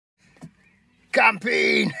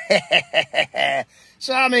Camping!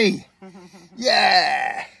 Sammy!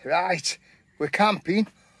 Yeah! Right, we're camping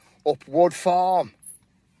up Wood Farm,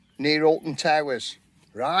 near Alton Towers.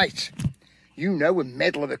 Right, you know, we're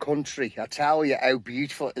middle of the country. I tell you how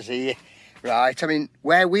beautiful it is here. Right, I mean,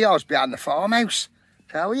 where we are is behind the farmhouse.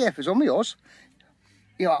 Tell you, if it's only us.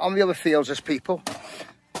 You know, on the other fields there's people.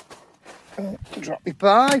 Drop me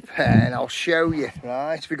pipe and I'll show you.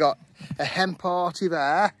 Right, we got a hen party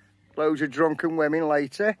there. Loads of drunken women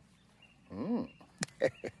later. Look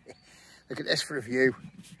at this for a view.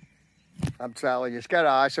 I'm telling you, it's get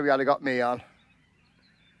high, so we had got me on.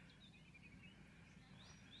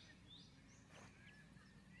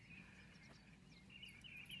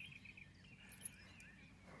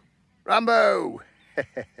 Rambo!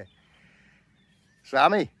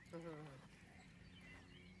 Sammy?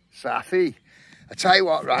 Safi. I tell you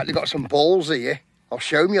what, right, they've got some balls here. I'll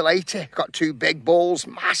show them you later. Got two big balls,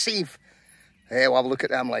 massive. Here, we'll have a look at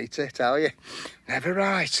them later, tell you. Never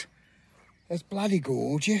right. It's bloody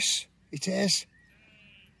gorgeous. It is.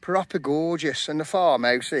 Proper gorgeous. And the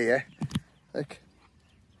farmhouse here. Look.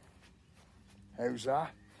 How's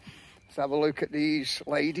that? Let's have a look at these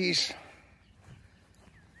ladies.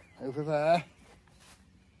 Over there.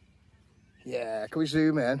 Yeah, can we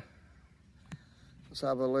zoom in? Let's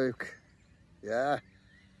have a look. Yeah.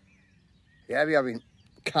 Yeah, we're having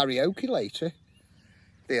karaoke later.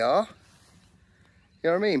 They are. You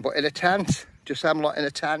know what I mean? But in a tent. Just them lot in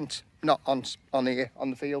a tent. Not on here, on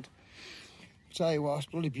the field. I'll tell you what, it's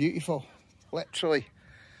bloody beautiful. Literally.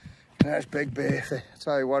 There's Big Bertha. I'll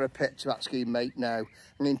tell you what a picture that's going mate now.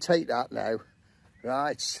 I'm going to take that now.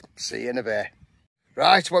 Right, see you in a bit.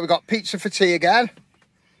 Right, well, we've got pizza for tea again.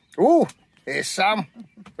 Oh, here's Sam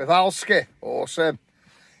with Alski. Awesome.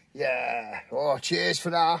 Yeah. Oh, cheers for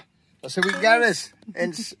that. Let's see if we can get us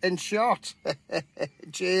in shot.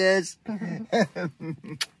 Cheers.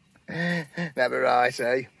 Never right,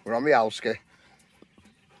 eh? We're on the Alski.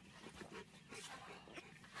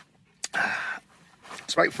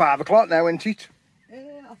 It's about 5 o'clock now, isn't it?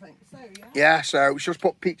 Yeah, I think so, yeah. Yeah, so we just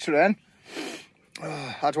put pizza in.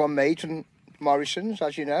 Had one made from Morrison's,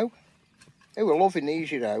 as you know. Hey, we're loving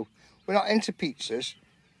these, you know. We're not into pizzas.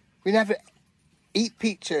 We never eat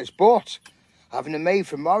pizzas, but having them made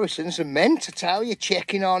from Morrison's are meant to tell you,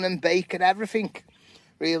 chicken on and bacon, everything.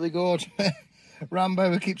 Really good.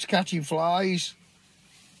 Rambo keeps catching flies.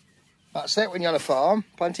 That's it when you're on a farm,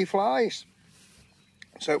 plenty of flies.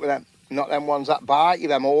 So with them, not them ones that bite you,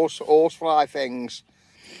 them horsefly things.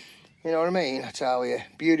 You know what I mean? I tell you,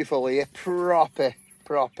 beautiful here, proper.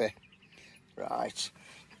 Right.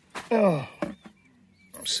 Oh,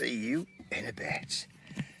 I'll see you in a bit.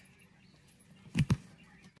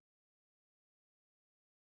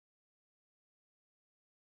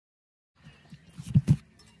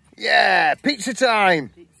 Yeah, pizza time.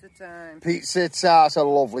 Pizza time. Pizza time. That's a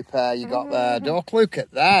lovely pair you got there, Doc. Look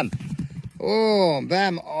at them. Oh,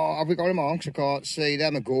 them. Oh, have we got them on? 'Cause I can't see.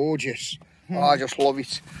 Them are gorgeous. Oh, I just love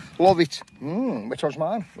it. Love it. Which one's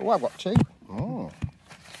mine? Oh, I've got two. Oh,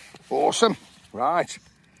 awesome. Right.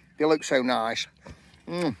 They look so nice.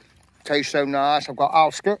 Taste so nice. I've got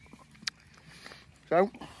Alski.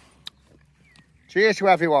 So, cheers to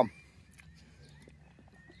everyone.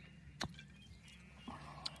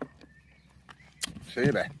 See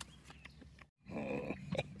you there.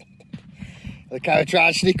 The cow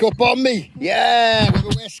tried to sneak up on me. Yeah,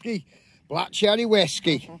 with a whiskey. Black cherry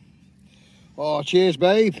whiskey. Oh, cheers,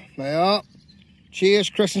 babe. They are. Cheers,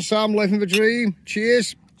 Chris and Sam, living the dream.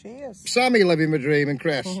 Cheers. Cheers. Sammy living the dream and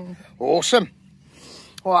Chris. Awesome.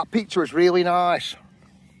 Oh, that pizza was really nice.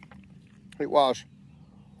 It was.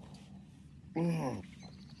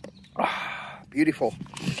 Beautiful.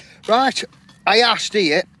 Right, I asked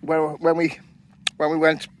here when we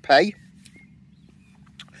went to pay,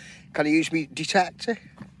 can I use me detector?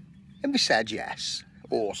 And they said yes.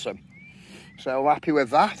 Awesome. So happy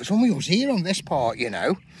with that. There's only us here on this part, you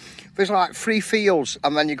know. There's like 3 fields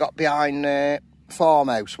and then you got behind the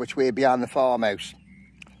farmhouse, which we're behind the farmhouse.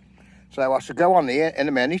 So I should go on here in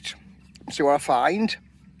a minute, see what I find.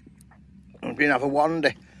 I'm going to have a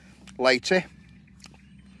wander later.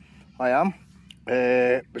 I am.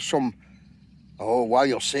 There's some, oh, well,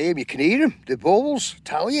 you'll see them, you can hear them, the bulls,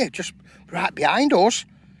 tell you, just right behind us.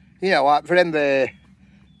 You know, like they're in the,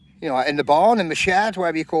 you know, in the barn, in the shed,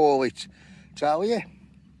 whatever you call it, tell you.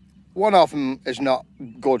 One of them is not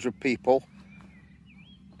good with people,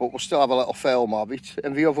 but we'll still have a little film of it.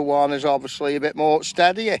 And the other one is obviously a bit more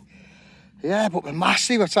steadier. Yeah, but they're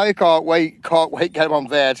massive, I tell you, can't wait, get them on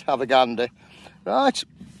there to have a gander. Right,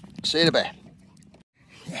 see you in a bit.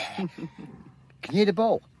 Yeah. Can you hear the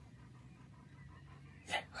bull?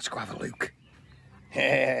 Yeah, let's go have a look.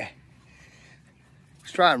 Yeah.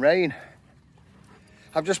 It's trying to rain.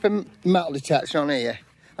 I've just been metal detecting on here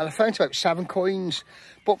and I found about 7 coins,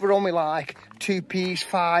 but they're only like 2p's,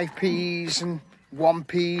 5p's and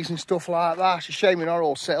 1p's and stuff like that. It's a shame they're not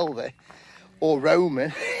all silver or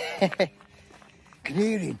Roman. Can you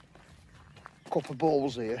hear him? A couple of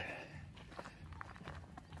balls here.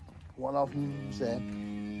 One of them's there.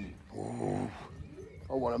 Oh,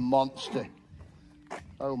 what a monster.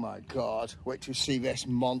 Oh my God, wait till you see this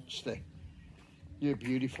monster. You're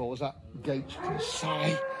beautiful. Is that gate to the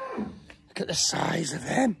side? Look at the size of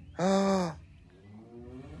him. Oh,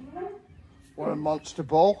 what a monster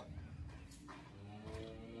bull.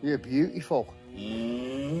 You're beautiful.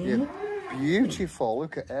 You're beautiful.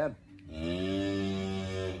 Look at him.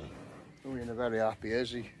 Oh, you're not very happy,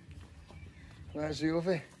 is he? Where's the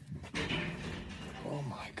other? Oh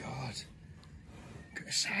my God. Look at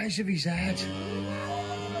the size of his head.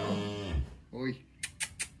 Oi.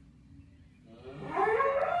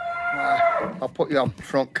 I'll put you on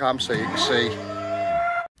front cam so you can see.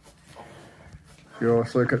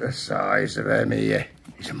 Just look at the size of him here.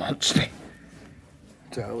 He's a monster. I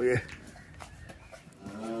tell you.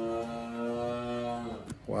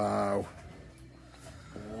 Wow.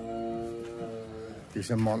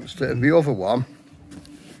 He's a monster. And the other one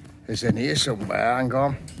is in here somewhere. Hang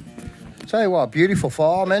on. Tell you what, beautiful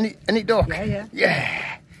farm, ain't it, Duck? Yeah.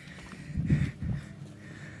 Yeah.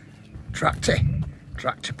 Tractor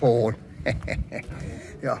porn.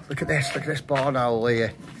 Yeah, look at this barn owl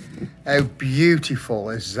here. How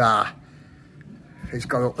beautiful is that? He's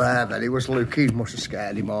got up there then, he was looking, must have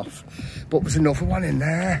scared him off. But there's another one in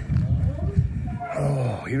there.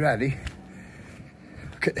 Oh, you ready?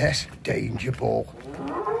 Look at this, danger ball.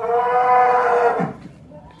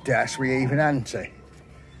 Dare we even enter?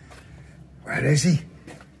 Where is he?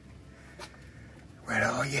 Where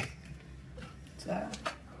are you? So.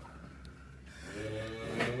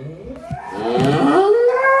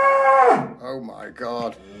 Oh my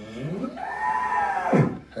God.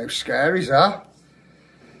 How scary is that?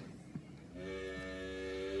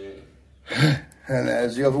 And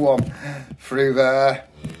there's the other one through there.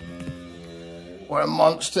 What a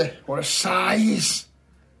monster. What a size.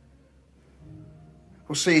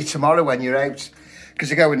 We'll see you tomorrow when you're out. Because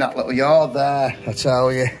you go in that little yard there, I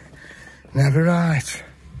tell you. Never right.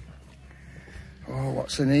 Oh,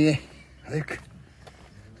 what's in here? Look.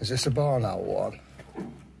 Is this a barn owl one?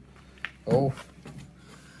 Oh,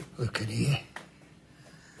 look in here.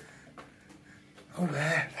 Oh,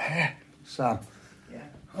 there. Sam. Yeah.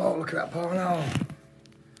 Oh, look at that barn owl.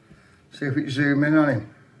 See if we can zoom in on him.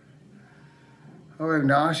 Oh, how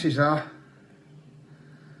nice is that?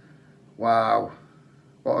 Wow.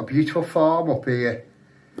 What a beautiful farm up here.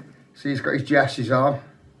 See, he's got his jesses on.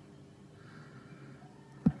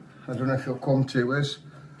 I don't know if he'll come to us.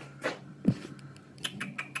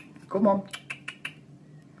 Come on.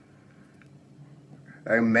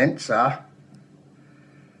 How mints are.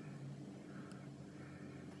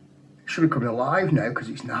 Should have come alive now because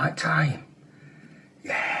it's night time.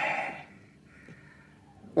 Yeah.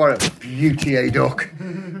 What a beauty, eh, Duck?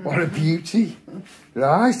 What a beauty.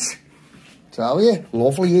 Right. Tell you,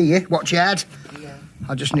 lovely here. Watch your head. Yeah.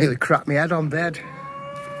 I just nearly cracked my head on bed.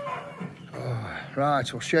 Oh,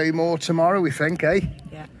 right, we'll show you more tomorrow, we think, eh?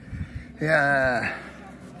 Yeah. Yeah.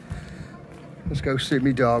 Let's go see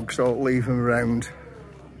me dogs, so I'll leave them around.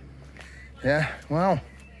 Yeah, well.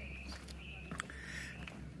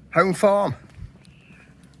 Home farm,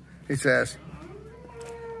 it says.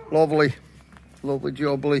 Lovely, lovely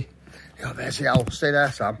jubbly. Oh, there's the owl. Stay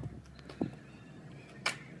there, Sam.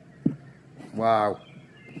 Wow.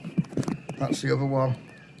 That's the other one.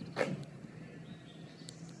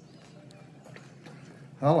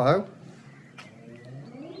 Hello.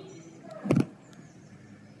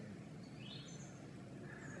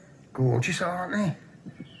 Gorgeous, aren't they?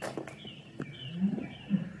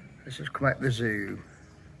 Let's just come out the zoo.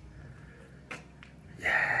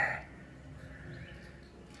 Yeah.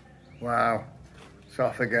 Wow. It's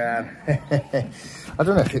off again. I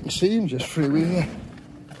don't know if you can see him just through here.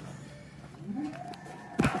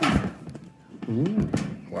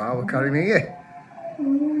 Wow, look at him here.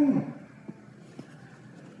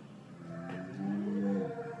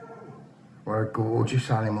 What a gorgeous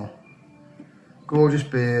animal. Gorgeous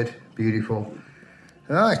bird, beautiful.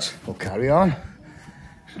 Right, we'll carry on.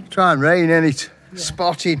 Try and rain, innit? Yeah.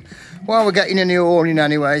 Spotting. Well, we're getting in the awning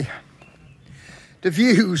anyway. The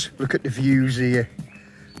views, look at the views here.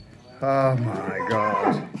 Oh my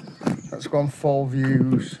God. That's gone full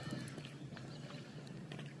views.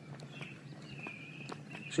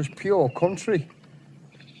 It's just pure country.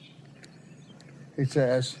 It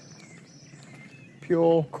is.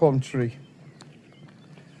 Pure country.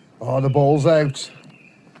 Oh, the ball's out.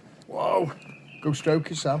 Whoa. Go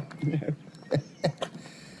stroke it, Sam.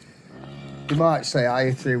 You might say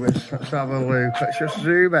hi to us. Let's have a look. Let's just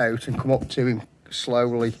zoom out and come up to him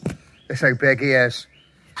slowly. That's how big he is.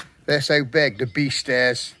 That's how big the beast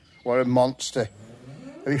is. What a monster.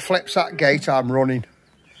 If he flips that gate, I'm running.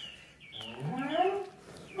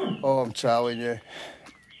 Oh, I'm telling you.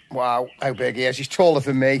 Wow, how big he is. He's taller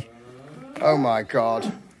than me. Oh, my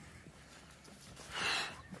God.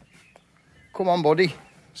 Come on, buddy.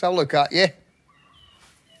 Let's have a look at you.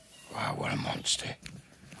 Wow, what a monster.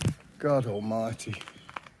 God almighty.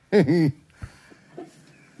 You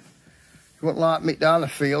wouldn't like me down the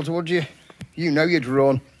field, would you? You know you'd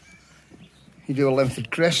run. You do a Linford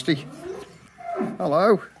Christie.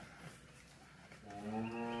 Hello.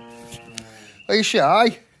 Are you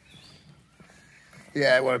shy?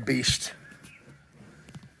 Yeah, what a beast.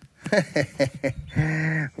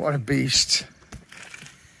 What a beast.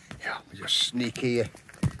 Yeah, we just sneak here.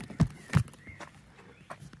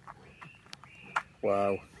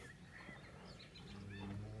 Wow.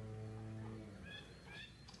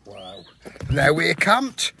 Wow. Now we're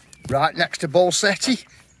camped, right next to Bolsetti.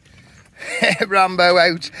 Rambo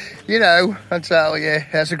out, you know, I tell you,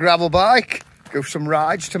 there's a gravel bike. Go for some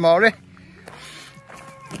rides tomorrow.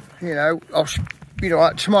 You know,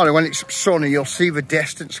 like tomorrow when it's sunny, you'll see the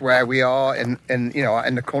distance where we are in you know,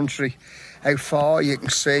 in the country, how far you can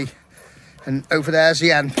see. And over there's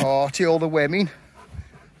the end party, all the women.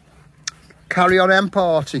 Carry on end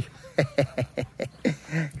party.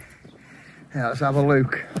 Yeah, let's have a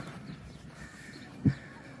look.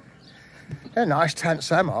 They're nice tents,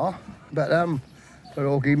 them are. Bet they're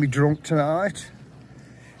all going to be drunk tonight.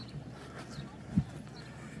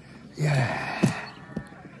 Yeah.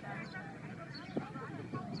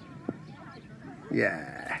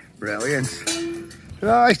 Yeah, brilliant.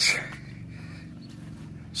 Right.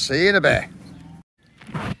 See you in a bit.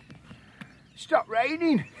 Stop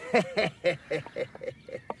raining.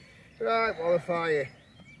 Right, what a fire.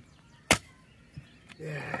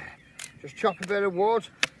 Yeah. Just chop a bit of wood.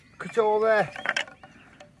 Look at all there.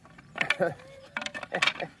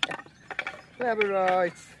 Never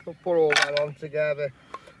right. We'll put all that on together.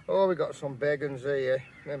 Oh, we got some big ones here.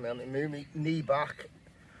 Let me move my knee back.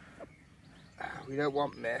 We don't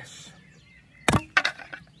want mess.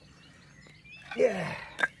 Yeah.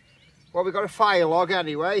 Well, we've got a fire log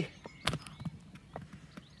anyway.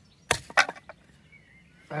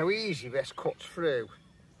 How easy this cuts through.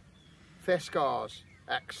 Fiskars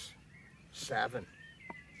X7.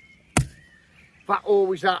 That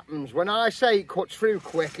always happens. When I say it cuts through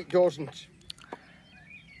quick, it doesn't.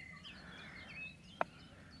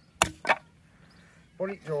 But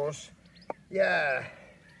it does. Yeah.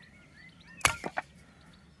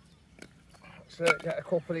 Let's get a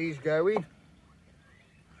couple of these going.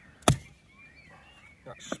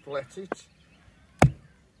 Let's split it.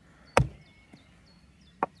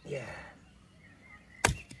 Yeah.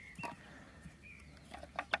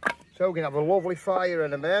 So we're going to have a lovely fire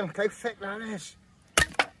in a minute. Look how thick that is.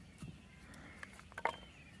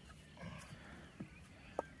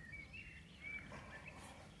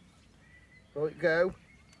 Let it go.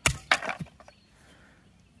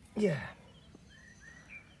 Yeah.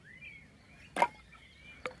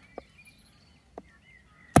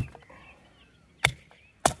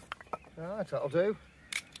 Right, that'll do.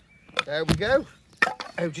 There we go.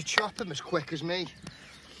 How'd you chop them as quick as me?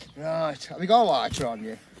 Right, have you got a lighter on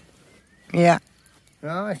you? Yeah.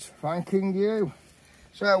 Right, thanking you.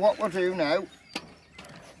 So what we'll do now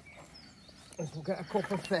is we'll get a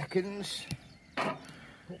couple of thickens.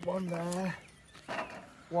 Put one there,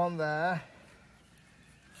 one there.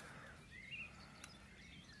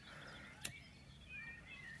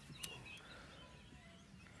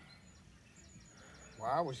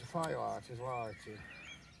 Wow, was the firelight is lighting.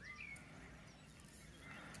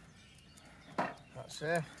 That's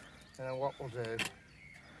it. And then what we'll do,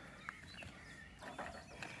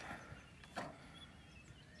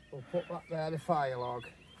 we'll put that there, the fire log,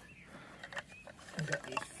 and get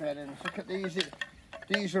these fittings. Look at these.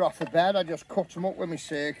 These are off the bed. I just cut them up with my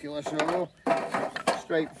circular saw,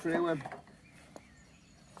 straight through them.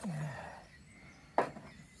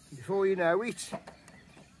 Before you know it,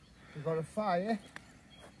 we've got a fire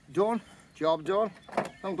done, job done.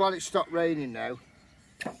 I'm glad it stopped raining now.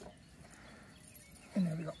 And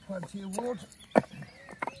then we've got plenty of wood.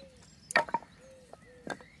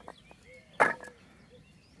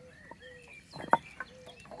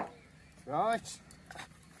 Right.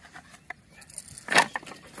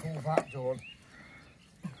 All that done.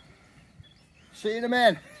 See you in a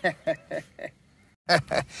minute.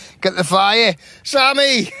 Get the fire.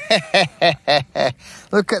 Sammy!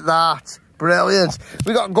 Look at that. Brilliant.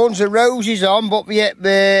 We got Guns N' Roses on, but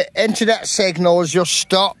the internet signal has just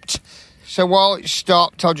stopped. So while it's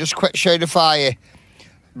stopped, I'll just quick show the fire.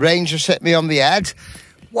 Rain just hit me on the head.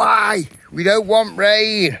 Why? We don't want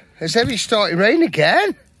rain. It's heavy starting rain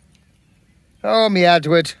again. Oh, me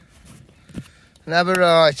Edward. Never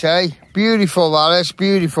right, eh? Beautiful, that is.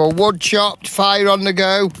 Beautiful. Wood chopped, fire on the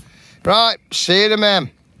go. Right, see you in a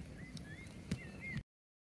minute.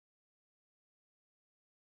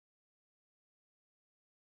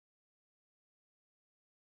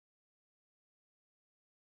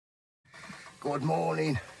 Good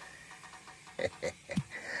morning.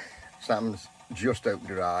 Sam's just opened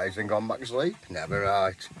her eyes and gone back to sleep. Never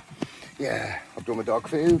right. Yeah, I've done my dog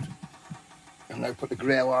food. And now put the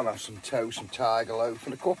grill on, have some toast, some tiger loaf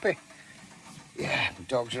and a cuppy. Yeah, the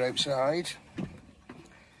dogs are outside.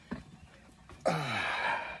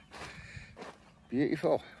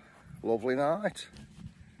 Beautiful. Lovely night.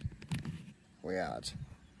 We had.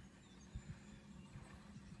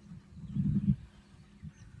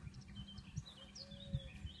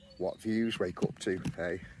 What views wake up to,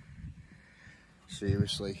 hey?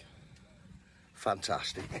 Seriously,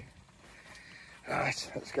 fantastic.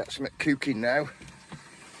 Right, let's get some cooking now.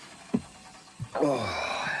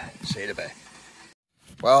 Oh, see you in a bit.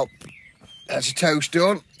 Well, there's a toast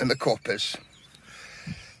done and the cuppers.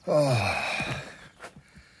 Oh,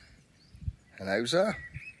 and how's that?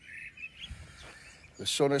 The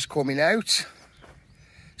sun is coming out.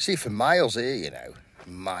 See for miles here, you know,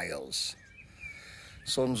 miles.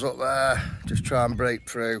 Sun's up there, just try and break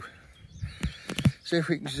through. See if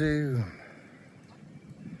we can zoom.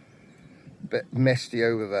 Bit misty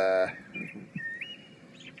over there.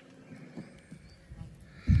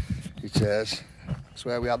 It is. That's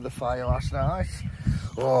where we had the fire last night.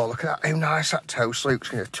 Oh, look at that, how nice that toast looks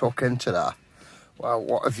going to tuck into that. Wow,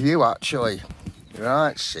 what a view actually.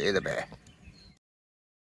 Right, see you in a bit.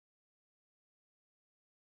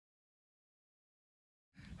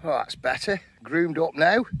 Oh, that's better. Groomed up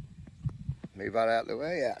now. Move that out of the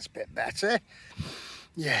way. Yeah, that's a bit better.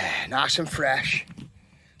 Yeah, nice and fresh.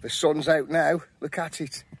 The sun's out now. Look at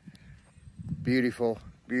it. Beautiful,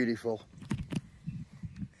 beautiful.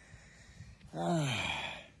 Ah.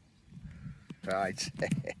 Right.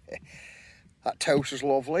 That toast is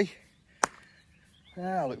lovely.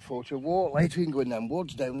 Yeah, I look forward to a walk later. We can go in them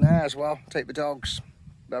woods down there as well. Take the dogs.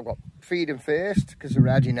 I've got feed them first because they're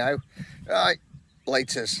ready now. Right.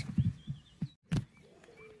 Laters.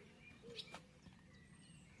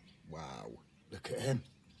 Wow, look at him.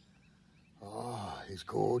 Oh, he's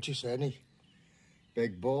gorgeous, isn't he?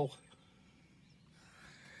 Big bull.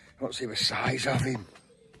 Let's see the size of him.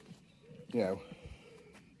 You know,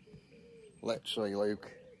 literally, Luke.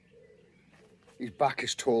 His back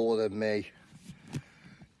is taller than me.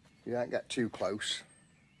 You don't get too close.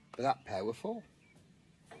 They're that powerful.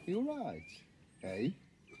 You all right? Hey?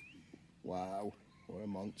 Wow. What a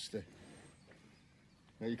monster.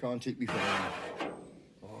 No, you can't take me for that.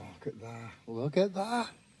 Oh, look at that. Look at that.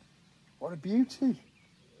 What a beauty.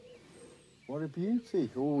 What a beauty.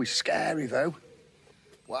 Oh, he's scary though.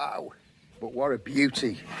 Wow. But what a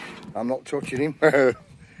beauty. I'm not touching him.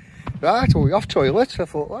 Right, well, we're off toilet. I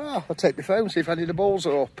thought, well, I'll take my phone, see if any of the balls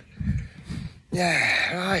are up.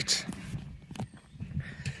 Yeah, right.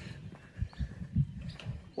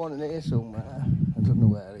 One in here somewhere. I don't know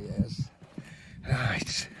where he is.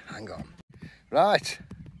 Right, hang on. Right,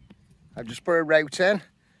 I've just put a route in.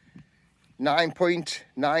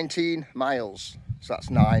 9.19 miles. So that's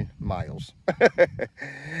 9 miles.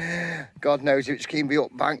 God knows if it's going to be up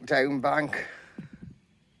bank, down bank.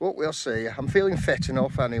 But we'll see. I'm feeling fit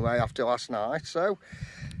enough anyway after last night. So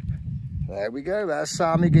there we go. There's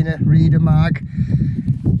Sammy going to read a mag.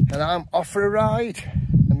 And I'm off for a ride.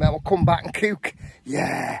 And then we'll come back and cook.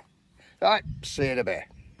 Yeah. Right, see you in a bit.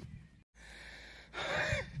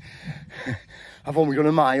 I've only done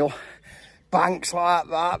a mile. Banks like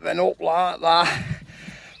that, then up like that.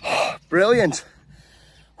 Oh, brilliant.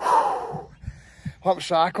 I'm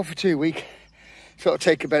cycle for 2 weeks. Sort of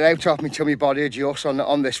take a bit out of me till my body adjusts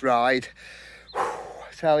on this ride.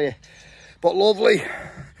 I tell you. But lovely.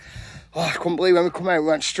 Oh, I couldn't believe when we come out, we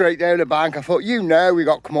went straight down the bank. I thought, you know, we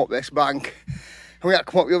got to come up this bank. And we had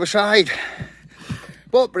to come up the other side.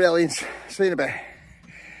 But brilliant. See you in a bit.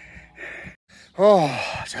 Oh,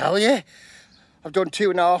 I tell you. I've done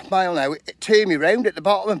 2.5 miles now. It turned me round at the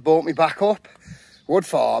bottom and brought me back up. Wood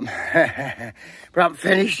farm. But I haven't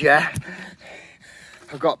finished yet.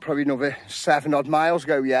 I've got probably another 7 odd miles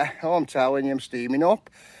go, yeah. Oh, I'm telling you, I'm steaming up.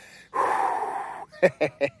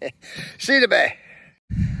 See you in a bit.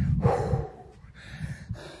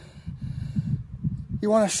 You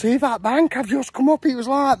want to see that bank? I've just come up, it was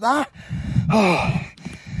like that.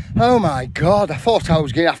 Oh my God, I thought I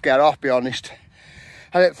was going to have to get off, be honest.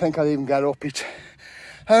 I didn't think I'd even get up it.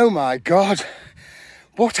 Oh my God,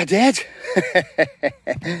 but I did.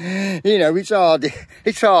 You know, it's hard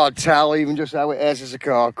to tell even just how it is as a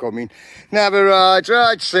car coming. Never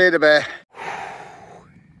right, see the bit.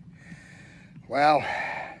 Well,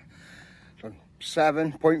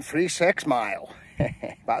 7.36 mile.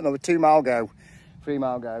 About another 2 mile go, 3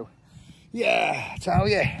 mile go. Yeah, I tell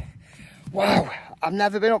you. Wow, I've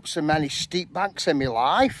never been up so many steep banks in my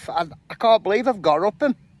life. I can't believe I've got up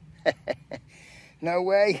them. No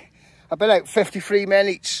way. I've been out 53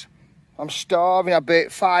 minutes. I'm starving. I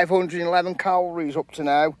burnt 511 calories up to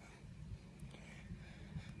now.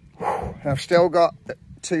 And I've still got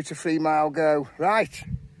 2 to 3 mile go. Right.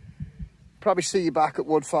 Probably see you back at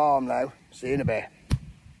Wood Farm now. See you in a bit.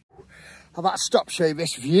 I've had to stop show you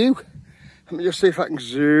this view. Let me just see if I can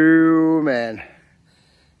zoom in.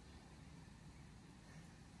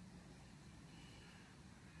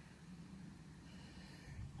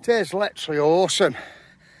 It is literally awesome.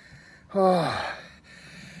 Oh,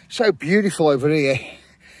 so beautiful over here.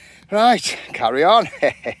 Right, carry on.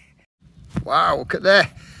 Wow, look at there.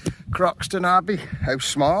 Croxden Abbey, how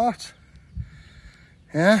smart.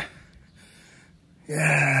 Yeah.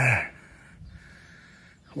 Yeah.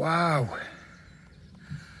 Wow.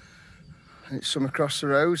 And it's some across the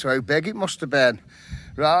road, so how big it must have been.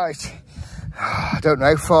 Right. I don't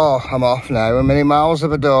know how far I'm off now. How many miles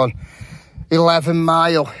have I done? 11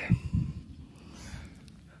 mile.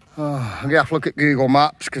 Oh, I'm gonna have to look at Google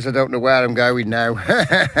Maps because I don't know where I'm going now.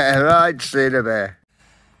 Right, see you there.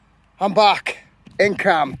 I'm back in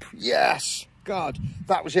camp. Yes. God,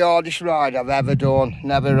 that was the hardest ride I've ever done.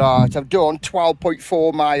 Never right. I've done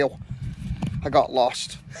 12.4 mile. I got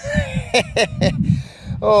lost.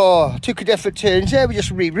 Oh, took a different turn. Yeah, we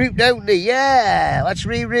just reroute, don't we? Yeah, let's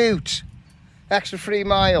reroute. Extra 3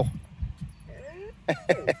 mile.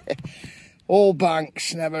 All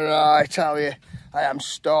banks, never right, I tell you. I am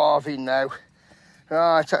starving now.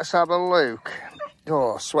 Right, let's have a look.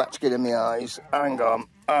 Oh, sweat's getting in my eyes. Hang on,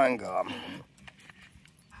 hang on.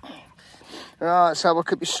 Right, let's have a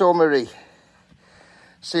look at my summary.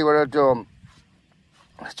 See what I've done.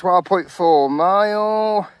 12.4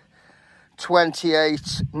 mile.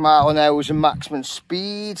 28 mile an hour is a maximum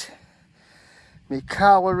speed. My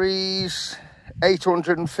calories,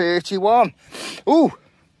 831. Ooh,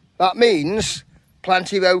 that means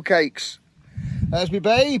plenty of oatcakes. There's my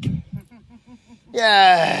babe.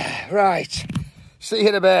 Yeah, right. See you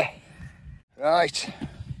in a bit. Right.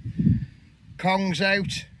 Kong's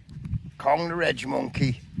out. Kong the Ridge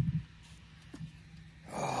Monkey.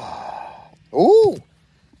 Oh,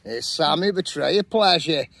 there's Sammy, Betray a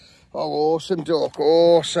Pleasure. Oh, awesome duck,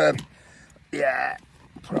 awesome. Yeah,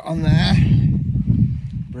 put it on there.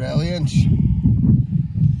 Brilliant.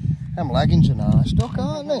 Them leggings are nice duck,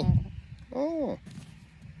 aren't they? Oh,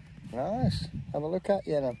 nice. Have a look at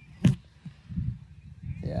you now.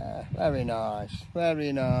 Yeah, very nice,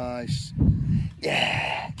 very nice.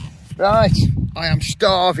 Yeah. Right, I am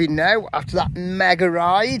starving now after that mega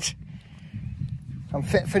ride. I'm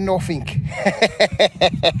fit for nothing.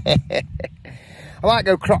 I might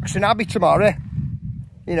go Croxden Abbey tomorrow.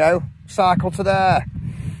 You know, cycle to there.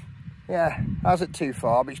 Yeah, how's it too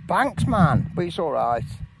far? But it's banks, man. But it's all right.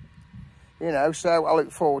 You know, so I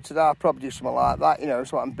look forward to that. I'll probably do something like that, you know,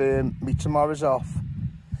 so I can burn me tomorrow's off.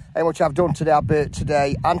 How much I've done today, I've burnt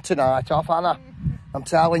today and tonight off, Anna. I'm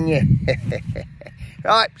telling you.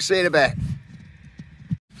 Right, see you in a bit.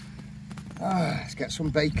 Let's get some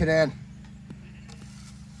bacon in.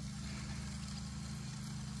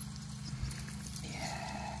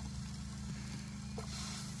 Yeah.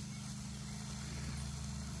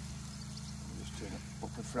 Just turn it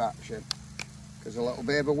up a fraction. There's a little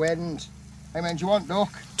bit of a wind. How many do you want,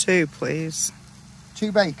 duck? 2, please.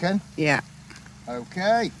 2 bacon? Yeah.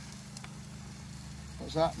 Okay.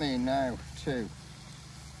 What's that mean now? 2.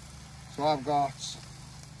 So I've got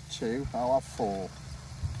 2, I'll have 4.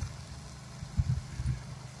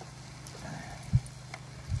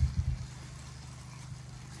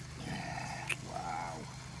 Yeah, wow.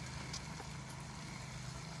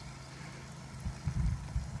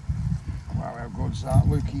 Wow, how good's that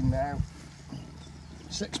looking now?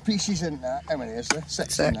 6 pieces in there. How many is there?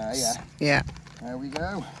 6 in there, yeah. Yeah. There we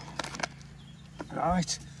go.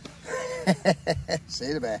 Right. See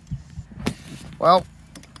you in a bit. Well,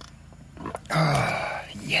 oh,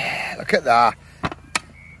 yeah, look at that.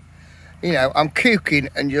 You know, I'm cooking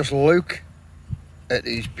and just look at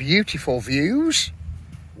these beautiful views.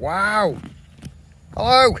 Wow.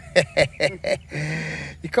 Hello.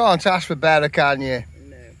 You can't ask for better, can you?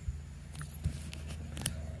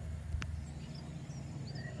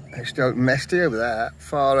 misty over there,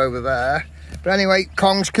 far over there. But anyway,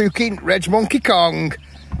 Kong's cooking, Reg Monkey Kong.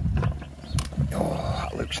 Oh,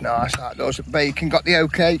 that looks nice, that does. Bacon, got the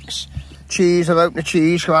oatcakes. Cheese, I've opened the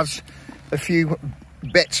cheese, so that's a few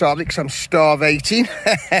bits of it because I'm starvating.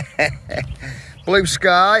 Blue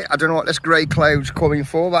sky, I don't know what this grey cloud's coming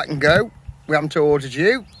for, that can go. We haven't ordered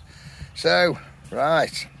you. So,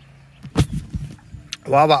 right.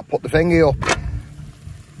 Well, that put the thingy up.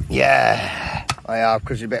 Yeah, I have,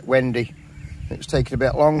 because it's a bit windy. It's taking a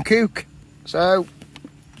bit long cook. So,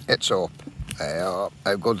 it's up. There,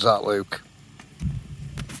 how good's that, Luke?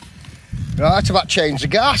 Right, I've had to change the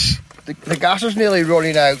gas. The gas is nearly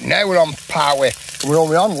running out. Now we're on power. We're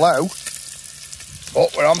only on low,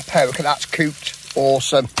 but we're on power because that's cooked.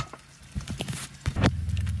 Awesome.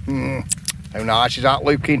 How nice is that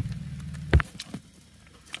looking?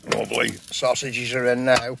 Lovely. Sausages are in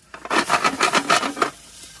now.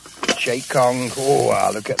 Shake Kong. Oh,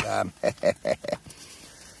 wow, look at them.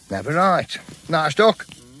 Never right. Nice duck.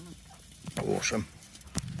 Awesome.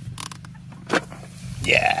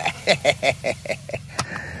 Yeah.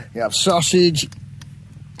 You have sausage,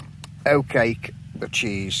 oatcake, the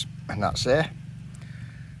cheese, and that's it.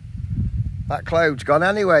 That cloud's gone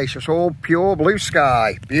anyway, so it's all pure blue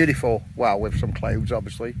sky. Beautiful. Well, with some clouds,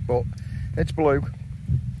 obviously, but it's blue.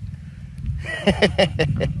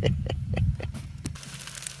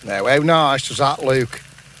 Now, how nice does that look?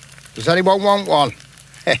 Does anyone want one?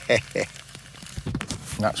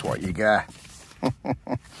 That's what you get.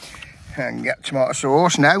 And get tomato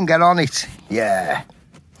sauce now and get on it. Yeah.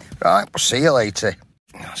 Right, we'll see you later.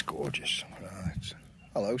 That's gorgeous. Right.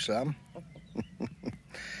 Hello, Sam.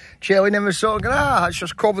 Chilling in the sun. It's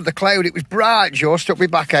just covered the cloud. It was bright just. Took me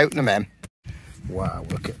back out in the men. Wow,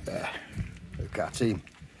 look at there. Look at him.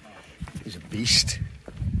 He's a beast.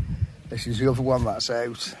 This is the other one that's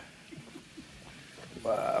out.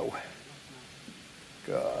 Wow.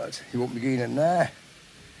 God, he won't be getting in there.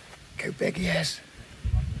 Look how big he is.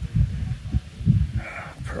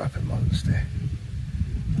 Proper monster.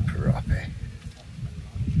 Proper.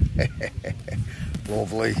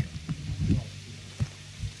 Lovely.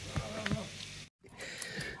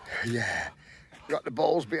 Yeah. Got the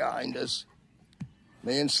balls behind us.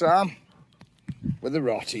 Me and Sam with the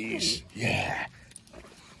rotties. Yeah.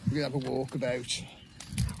 We're going to have a walk about.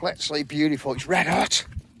 Let's sleep beautiful. It's red hot,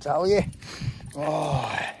 tell you.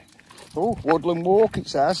 Oh, woodland walk it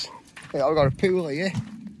says. Yeah, I've got a pool here.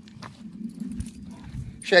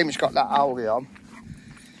 Shame it's got that algae on.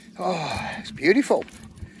 Oh, it's beautiful.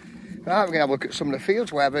 Right, we're going to have a look at some of the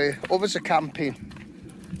fields where the others are camping.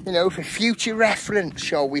 You know, for future reference,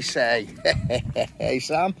 shall we say. Hey,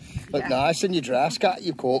 Sam, look nice in your dress, can't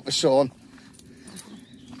you? Caught the sun.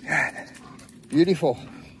 Beautiful.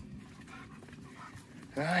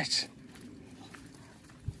 Right.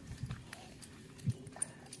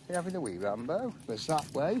 You're having a wee Rambo. There's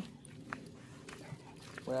that way.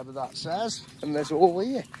 Wherever that says. And there's all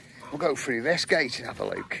here. We'll go through this gate and have a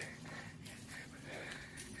look.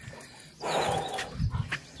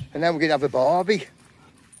 And then we're going to have a barbie.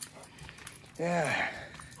 Yeah.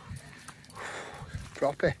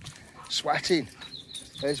 Proper. Sweating.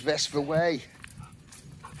 There's this the way.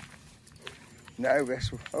 No,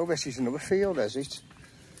 this is another field, is it?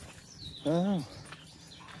 Oh.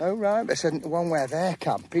 Oh, right. This isn't the one where they're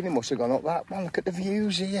camping. They must have gone up that one. Look at the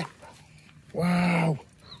views here. Wow.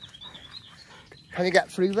 Can you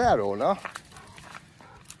get through there or not?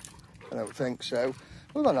 I don't think so.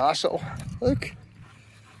 We've got a nice little, look.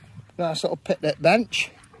 Nice little picnic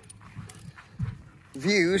bench.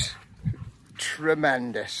 Views,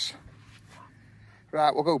 tremendous.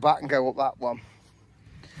 Right, we'll go back and go up that one.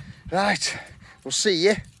 Right, we'll see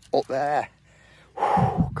you up there.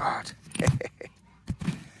 Oh, God.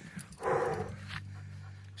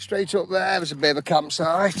 Straight up there's a bit of a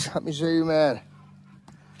campsite. Let me zoom in.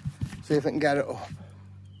 See if I can get it up.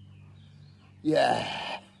 Yeah.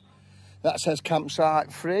 That says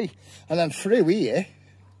campsite free. And then through here,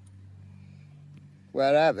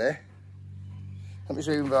 wherever, let me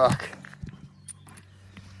zoom back.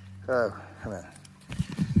 Oh, come on.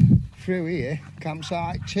 Through here,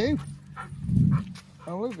 campsite 2.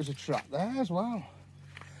 Oh, look, there's a track there as well.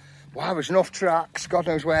 Wow, there's enough tracks. God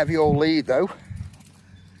knows where they all lead, though.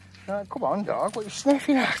 Come on, dog, what are you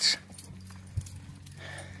sniffing at?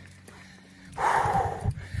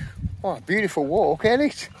 Oh, a beautiful walk, ain't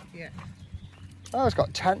it? Yeah. Oh, it's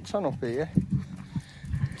got tents on up here.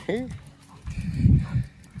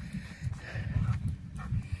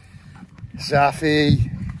 Zaffy.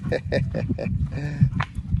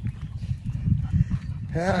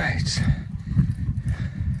 Right.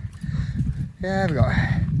 Yeah, we've got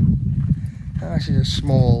Oh, this is a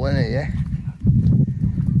small, isn't it? Yeah.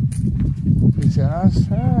 It has.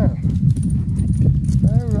 Oh.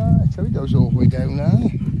 Oh, right. So it goes all the way down now.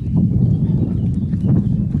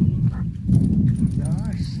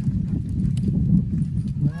 Nice.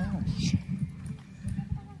 Nice.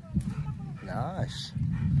 Nice.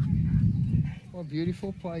 What a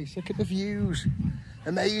beautiful place. Look at the views.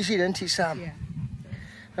 Amazing, isn't it, Sam? Yeah.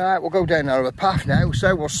 Right, we'll go down our path now,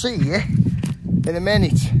 so we'll see you in a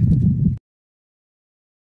minute.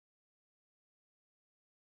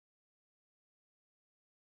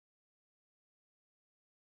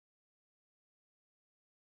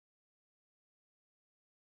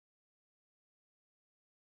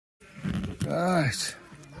 Right.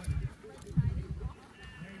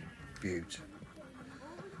 Beaut.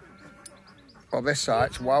 Well, this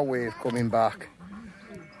site's wow wave coming back.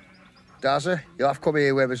 Dazza, you'll have to come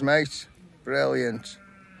here with us, mate. Brilliant.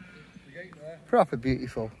 Proper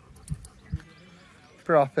beautiful.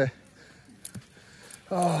 Proper.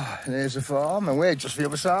 Oh, and here's the farm, and we're just the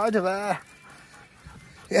other side of there.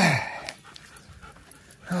 Yeah.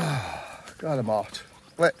 Oh, God, I'm hot.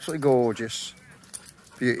 Literally gorgeous.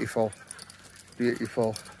 Beautiful.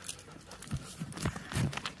 Beautiful.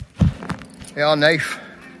 Yeah, knife.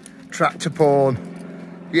 Tractor porn.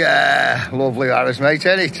 Yeah, lovely that is, mate,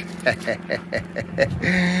 ain't it?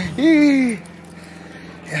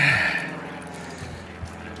 Yeah.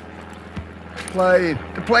 Plane.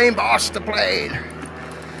 The plane, boss, the plane.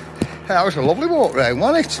 That was a lovely walk round,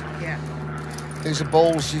 wasn't it? Yeah. There's a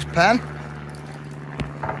Bowles' pen.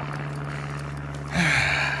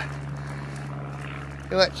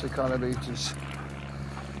 Electric on the meters.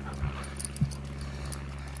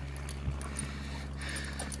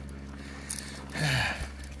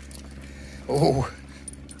 Oh,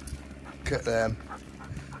 look at them.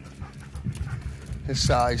 The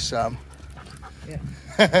size, Sam.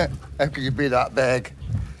 Yeah. How can you be that big?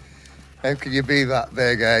 How can you be that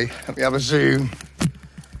big, eh? Let me have a zoom.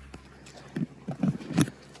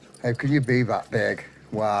 How can you be that big?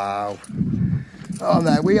 Wow. Oh,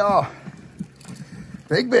 there we are.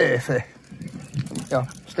 Big beefy. Yeah,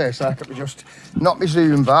 stay a sec, let me just knock my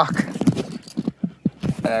zoom back.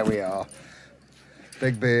 There we are.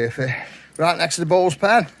 Big beefy. Right next to the Bowles'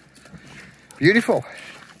 pen. Beautiful.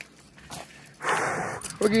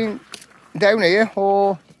 We're going down here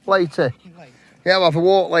or later? Later. Yeah, we'll have a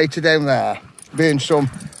walk later down there. Burn some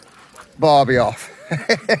Barbie off.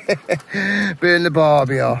 Burn the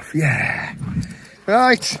Barbie off, yeah.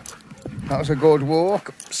 Right. That was a good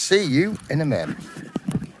walk. See you in a minute.